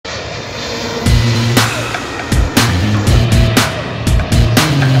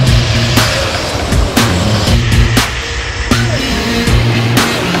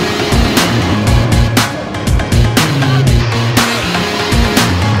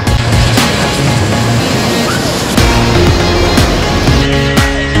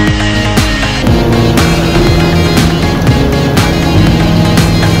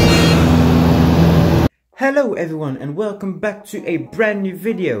Hello everyone and welcome back to a brand new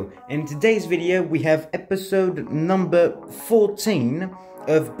video. In today's video we have episode number 14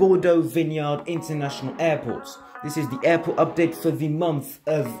 of Bordeaux Vineyard International Airport. This is the airport update for the month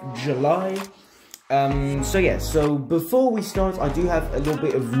of July. So before we start, I do have a little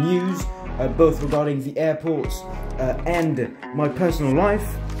bit of news, both regarding the airport and my personal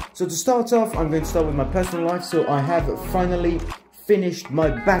life. So to start off, I'm going to start with my personal life. So I have finally finished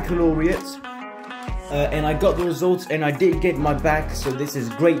my baccalaureate. And I got the results and I did get my bac, so this is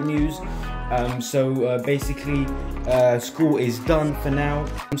great news. Basically school is done for now.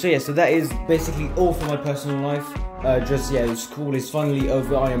 So that is basically all for my personal life. School is finally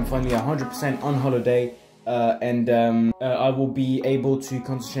over. I am finally 100% on holiday, and I will be able to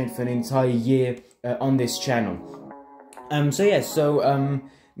concentrate for an entire year on this channel.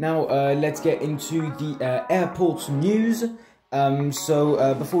 Now let's get into the airport news.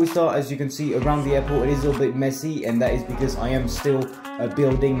 Before we start, as you can see around the airport, it is a little bit messy, and that is because I am still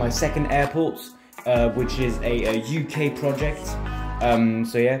building my second airport, which is a UK project.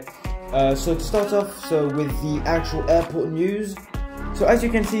 So to start off, with the actual airport news. So as you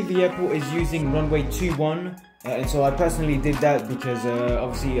can see, the airport is using runway 21, and so I personally did that because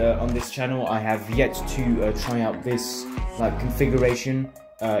obviously on this channel I have yet to try out this configuration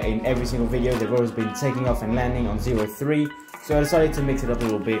in every single video. They've always been taking off and landing on 03. So I decided to mix it up a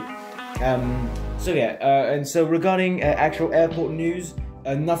little bit. Regarding actual airport news,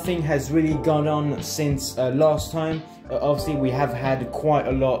 nothing has really gone on since last time. Obviously, we have had quite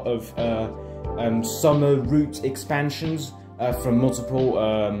a lot of summer route expansions from multiple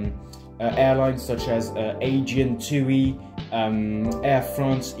airlines such as Aegean, TUI, Air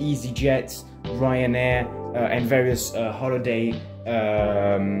France, EasyJet, Ryanair, and various holiday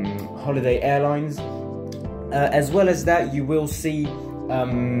airlines. As well as that, you will see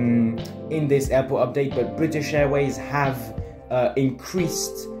in this airport update, but British Airways have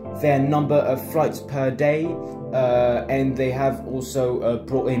increased their number of flights per day, and they have also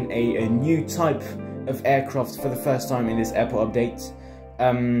brought in a new type of aircraft for the first time in this airport update.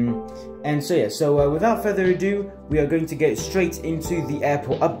 Without further ado, we are going to get straight into the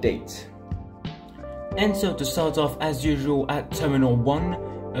airport update. And so to start off, as usual, at Terminal 1.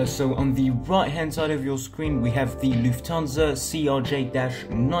 So on the right hand side of your screen, we have the Lufthansa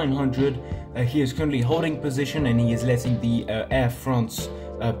CRJ-900. He is currently holding position and he is letting the Air France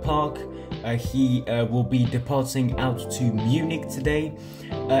park. He will be departing out to Munich today.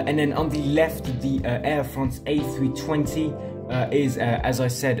 And then on the left, the Air France A320 is, as I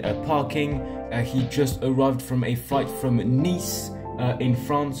said, parking. He just arrived from a flight from Nice in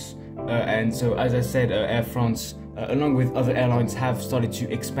France. And so, as I said, Air France, along with other airlines, have started to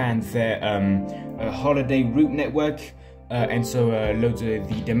expand their holiday route network, and so loads of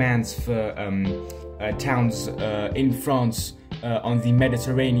the demands for towns in France on the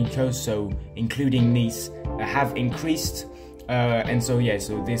Mediterranean coast, so including Nice, have increased.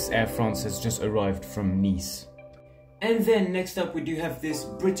 So this Air France has just arrived from Nice. And then next up we do have this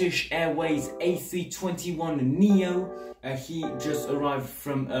British Airways A321neo. He just arrived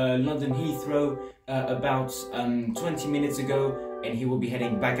from London Heathrow about 20 minutes ago, and he will be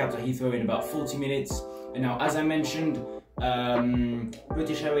heading back out to Heathrow in about 40 minutes. And now, as I mentioned,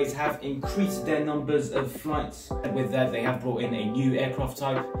 British Airways have increased their numbers of flights. And with that, they have brought in a new aircraft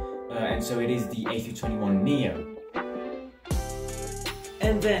type, and so it is the A321neo.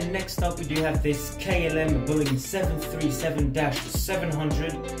 And then next up we do have this KLM Boeing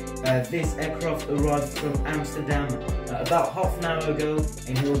 737-700. This aircraft arrived from Amsterdam about half an hour ago,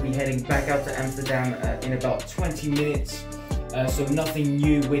 and he will be heading back out to Amsterdam in about 20 minutes. So nothing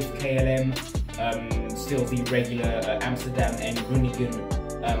new with KLM, still the regular Amsterdam and Groningen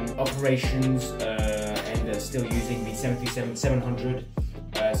operations, and still using the 737-700.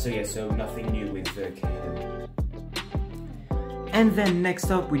 So nothing new with KLM. And then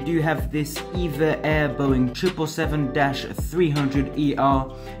next up we do have this Eva Air Boeing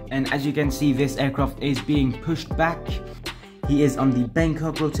 777-300ER, and as you can see, this aircraft is being pushed back. He is on the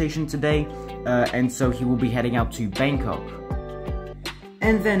Bangkok rotation today, and so he will be heading out to Bangkok.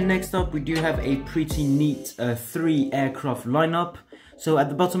 And then next up we do have a pretty neat 3 aircraft lineup. So at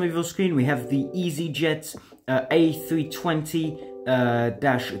the bottom of your screen we have the EasyJet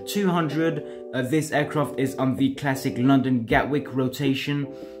A320-200. This aircraft is on the classic London Gatwick rotation,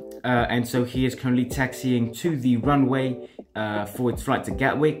 and so he is currently taxiing to the runway for its flight to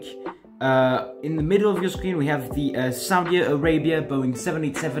Gatwick. In the middle of your screen we have the Saudi Arabia Boeing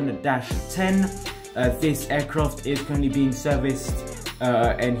 787-10. This aircraft is currently being serviced,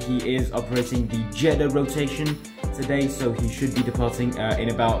 and he is operating the Jeddah rotation. It's today, so he should be departing in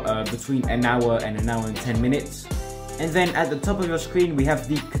about between an hour and 10 minutes. And then at the top of your screen we have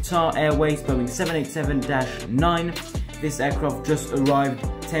the Qatar Airways Boeing 787-9. This aircraft just arrived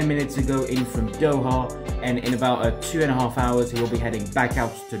 10 minutes ago in from Doha, and in about 2.5 hours he will be heading back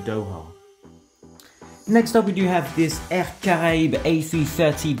out to Doha. Next up we do have this Air Caraïbes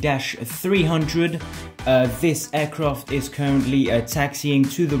A330-300. This aircraft is currently taxiing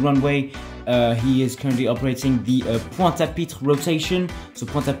to the runway. He is currently operating the Pointe-à-Pitre rotation. So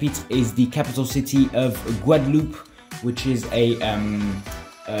Pointe-à-Pitre is the capital city of Guadeloupe, which is a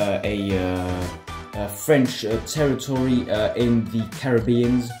French territory in the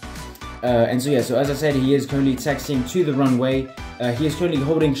Caribbean. And so yeah, so as I said, he is currently taxiing to the runway. He is currently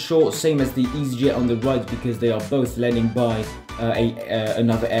holding short, same as the EasyJet on the right, because they are both landing by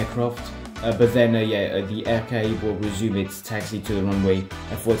another aircraft. But then yeah, the Air Caraïbes will resume its taxi to the runway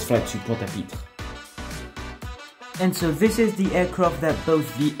for its flight to Pointe-à-Pitre. And so this is the aircraft that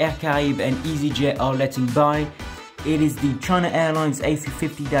both the Air Caraïbes and EasyJet are letting by. It is the China Airlines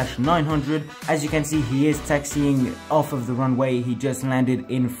A350-900. As you can see, he is taxiing off of the runway. He just landed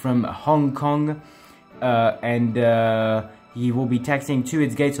in from Hong Kong, and he will be taxiing to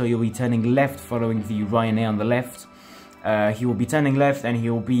its gate, so he'll be turning left following the Ryanair on the left. He will be turning left and he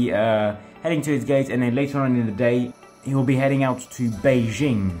will be heading to its gate, and then later on in the day he will be heading out to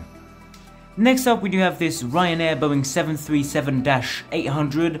Beijing. Next up we do have this Ryanair Boeing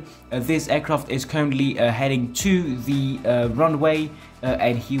 737-800. This aircraft is currently heading to the runway,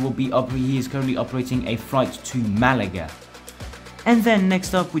 and he is currently operating a flight to Malaga. And then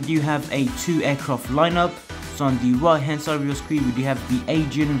next up we do have a 2 aircraft lineup. So on the right hand side of your screen we do have the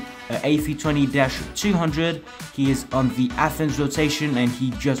Asian A320-200. He is on the Athens rotation, and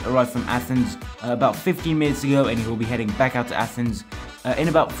he just arrived from Athens about 15 minutes ago, and he will be heading back out to Athens in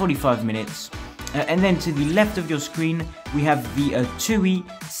about 45 minutes. And then to the left of your screen we have the TUI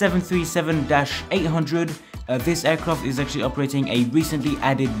 737-800. This aircraft is actually operating a recently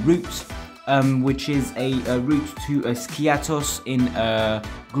added route, which is a route to Skiathos in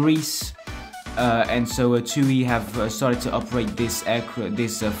Greece. And so TUI have started to operate this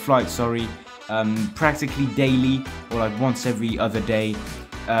flight, practically daily, or like once every other day.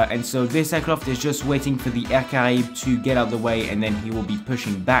 And so this aircraft is just waiting for the Air Caraïbes to get out the way, and then he will be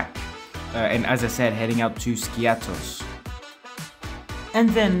pushing back, and as I said, heading out to Skiathos. And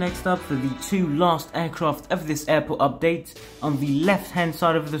then next up, for the 2 last aircraft of this airport update, on the left hand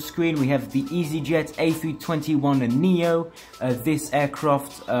side of the screen we have the EasyJet A321neo. This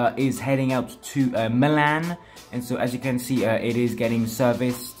aircraft is heading out to Milan, and so as you can see it is getting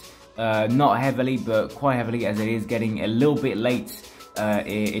serviced, not heavily but quite heavily, as it is getting a little bit late.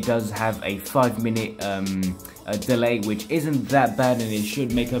 It does have a 5-minute delay, which isn't that bad, and it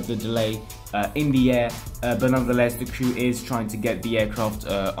should make up the delay in the air, but nonetheless the crew is trying to get the aircraft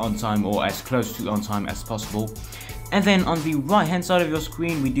on time, or as close to on time as possible. And then on the right hand side of your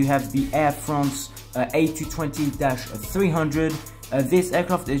screen we do have the Air France A220-300. This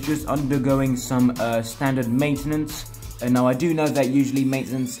aircraft is just undergoing some standard maintenance. Now I do know that usually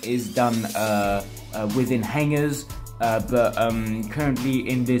maintenance is done within hangars, but currently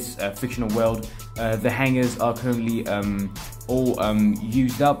in this fictional world the hangars are currently all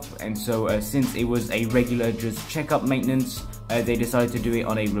used up, and so since it was a regular just checkup maintenance, they decided to do it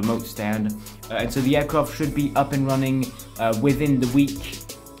on a remote stand, and so the aircraft should be up and running within the week,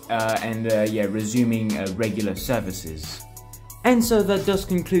 and yeah, resuming regular services. And so that does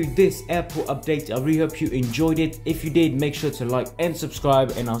conclude this airport update. I really hope you enjoyed it. If you did, make sure to like and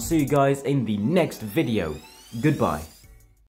subscribe, and I'll see you guys in the next video. Goodbye.